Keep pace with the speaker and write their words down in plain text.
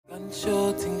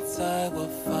就停在我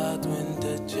发端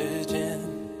的指尖，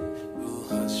如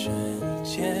何瞬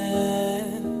间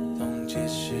冻结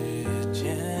时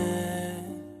间。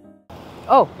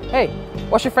Oh, hey,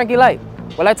 我是 Frankie Light，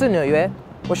 我来自纽约，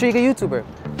我是一个 YouTuber，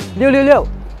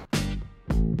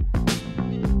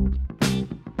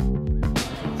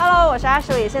 666。Hello， 我是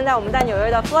Ashley， 现在我们在纽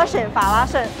约的 Fluent 法拉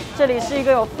盛，这里是一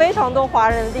个有非常多华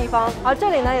人的地方，而这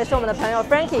里呢也是我们的朋友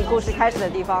Frankie 故事开始的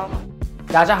地方。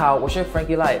大家好，我是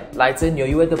Frankie Light， 来自纽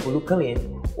约的布鲁克林，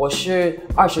我是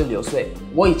26岁，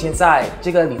我以前在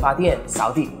这个理发店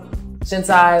扫地，现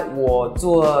在我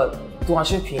做短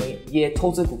视频也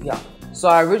投资股票。So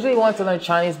I originally wanted to learn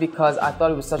Chinese because I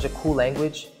thought it was such a cool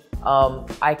language.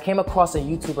 I came across a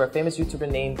famous YouTuber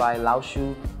named by Lao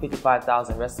Shu,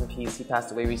 55,000, rest in peace, he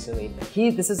passed away recently.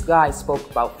 This guy spoke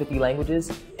about 50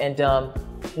 languages, and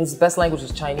his best language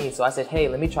was Chinese, so I said, hey,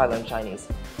 let me try learn Chinese.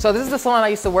 So this is the salon I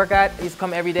used to work at. I used to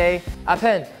come every day.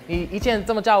 Pen, 你以前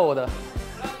这么叫我的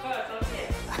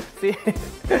？See?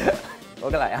 我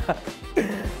过来啊！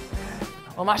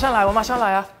我马上来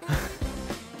啊！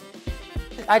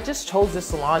 I just chose this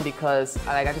salon because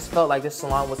I just felt like this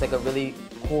salon was like a really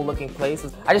cool looking place.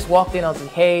 I just walked in, I was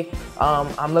like, hey,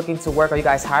 I'm looking to work, are you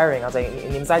guys hiring? I was like,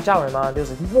 你们在招人吗? They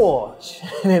was like, whoa.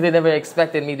 They never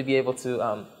expected me to be able to,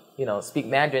 speak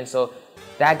Mandarin, so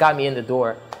that got me in the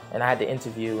door, and I had to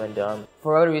interview, and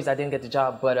for other reasons I didn't get the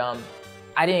job, but I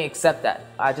didn't accept that.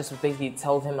 I just basically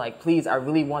told him like, please, I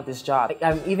really want this job.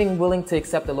 I'm even willing to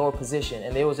accept a lower position,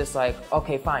 and they was just like,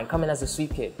 okay, fine, come in as a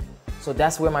sweep kid. So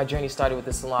that's where my journey started with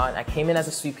the salon. I came in as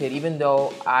a sweep kid, even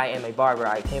though I am a barber.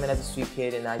 I came in as a sweep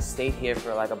kid, and I stayed here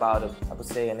for like about, I would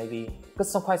say, maybe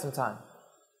quite some time.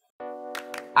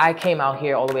 I came out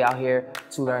here, all the way out here,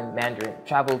 to learn Mandarin.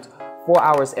 Traveled 4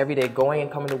 hours every day, going and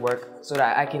coming to work, so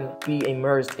that I can be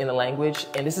immersed in the language.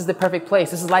 And this is the perfect place.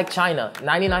 This is like China.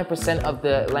 99% of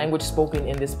the language spoken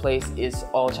in this place is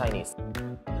all Chinese.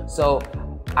 So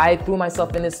I threw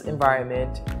myself in this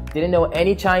environment. Didn't know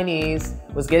any Chinese,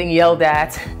 was getting yelled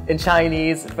at in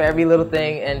Chinese for every little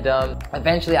thing, and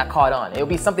eventually I caught on. It would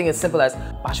be something as simple as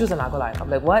把梳子拿过来. I'm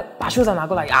like, what? 把梳子拿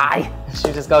过来. Aye.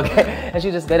 She just go, okay. And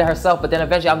she just did it herself. But then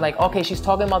eventually I'm like, okay, she's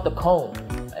talking about the comb.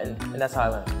 And that's how I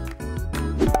learned.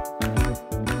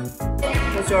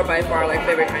 What's your by far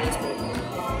favorite Chinese food?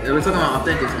 Yeah, we're talking about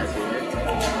authentic Chinese food,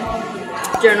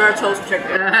 right? General toast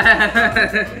chicken.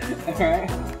 Okay.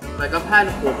 Like I've had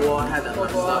火锅, I had that kind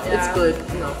of stuff. Yeah. It's good,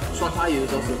 Shuang Cha Yu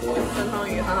is also good.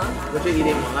 What you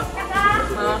eating, Mama?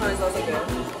 It's also good.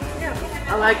 Yeah.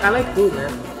 I like food,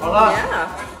 man. Yeah.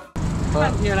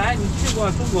 看起来你去过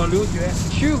中国留学？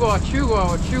去过，我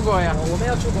去过呀。我没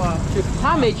有去过。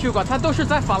他没去过，他都是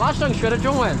在法拉盛学的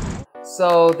中文。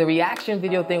 So the reaction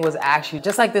video thing was actually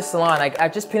just like this salon. I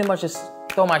just pretty much just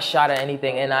throw my shot at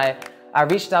anything, and I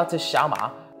reached out to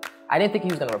Xiaoma. I didn't think he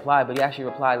was gonna reply, but he actually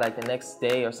replied like the next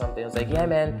day or something. It was like, yeah,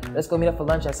 man, let's go meet up for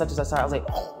lunch at such and such. I was like,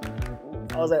 oh.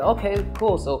 I was like, okay,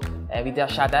 cool. So, and we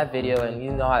just shot that video, and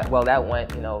you know how well that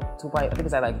went. I think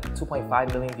it's at like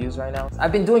 2.5 million views right now.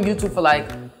 I've been doing YouTube for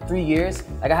like 3 years.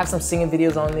 Like I have some singing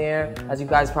videos on there, as you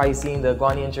guys probably seen the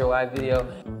Guani and Joai video.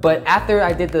 But after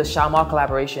I did the Xiaoma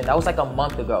collaboration, that was like a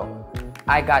month ago.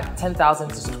 I got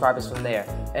 10,000 subscribers from there,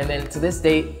 and then to this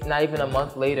date, not even a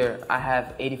month later, I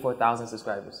have 84,000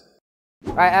 subscribers.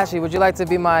 All right, Ashley, would you like to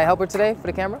be my helper today for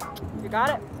the camera? You got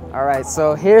it. All right,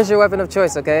 so here's your weapon of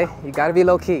choice, okay? You gotta be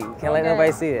low-key. You can't let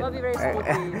nobody see it. We'll be very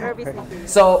sneaky. Very sneaky.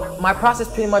 So my process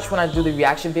pretty much when I do the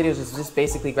reaction videos is just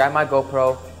basically grab my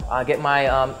GoPro, get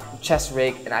my chest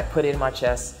rig, and I put it in my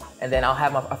chest, and then I'll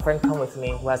have a friend come with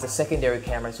me who has a secondary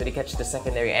camera so they catch the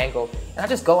secondary angle. And I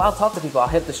just go out, talk to people. I'll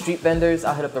hit the street vendors,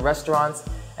 I'll hit up the restaurants,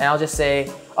 and I'll just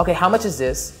say, okay, how much is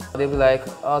this? They'll be like,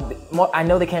 I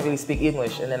know they can't really speak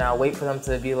English, and then I'll wait for them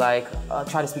to be like,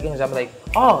 try to speak English. I'll be like,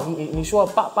 oh, 你说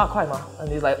8块吗? And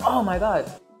they're like, oh my god.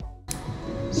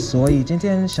 所以今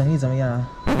天生意怎么样？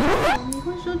你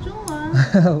会说中文？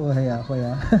会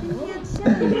呀。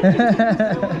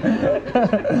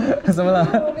怎么了？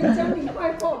我跟江里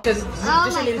快活。这是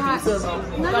连橘色吗？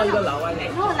到一个老外美。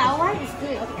No, 老外 is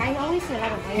good. I always say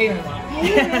like 黑人吗？黑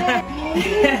人。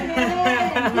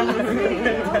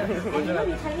And you know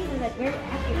your Chinese is like very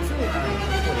active too.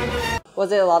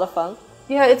 Was it a lot of fun?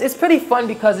 Yeah, it's pretty fun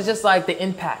because it's just like the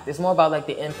impact. It's more about like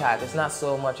the impact. It's not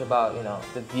so much about,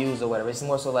 the views or whatever. It's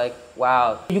more so like,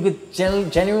 wow. You could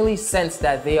genuinely sense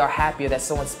that they are happier that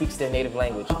someone speaks their native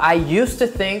language. I used to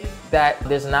think that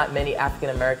there's not many African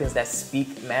Americans that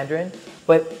speak Mandarin,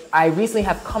 but I recently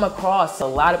have come across a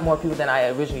lot more people than I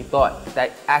originally thought,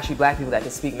 that actually black people that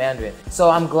can speak Mandarin. So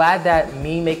I'm glad that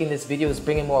me making this video is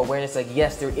bringing more awareness. Like,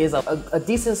 yes, there is a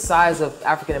decent size of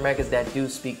African Americans that do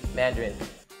speak Mandarin.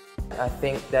 I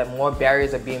think that more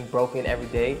barriers are being broken every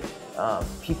day.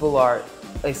 People are,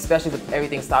 especially with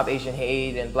everything Stop Asian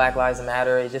Hate and Black Lives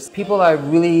Matter, it's just people are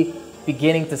really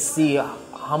beginning to see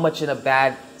how much in a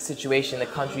bad situation the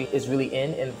country is really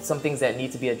in and some things that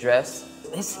need to be addressed.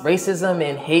 This racism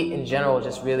and hate in general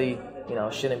just really,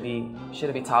 shouldn't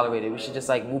be tolerated. We should just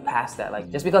like move past that.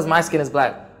 Like just because my skin is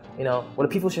black, what the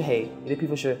people should hate, the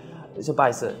people should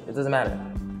白色, it doesn't matter.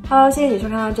 Hello， 谢谢你收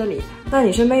看到这里。那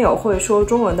你身边有会说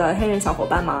中文的黑人小伙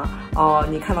伴吗？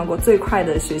你看到过最快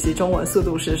的学习中文速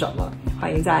度是什么？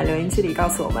欢迎在留言区里告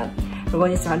诉我们。如果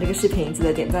你喜欢这个视频，记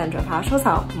得点赞、转发、收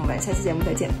藏。我们下期节目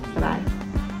再见，拜拜。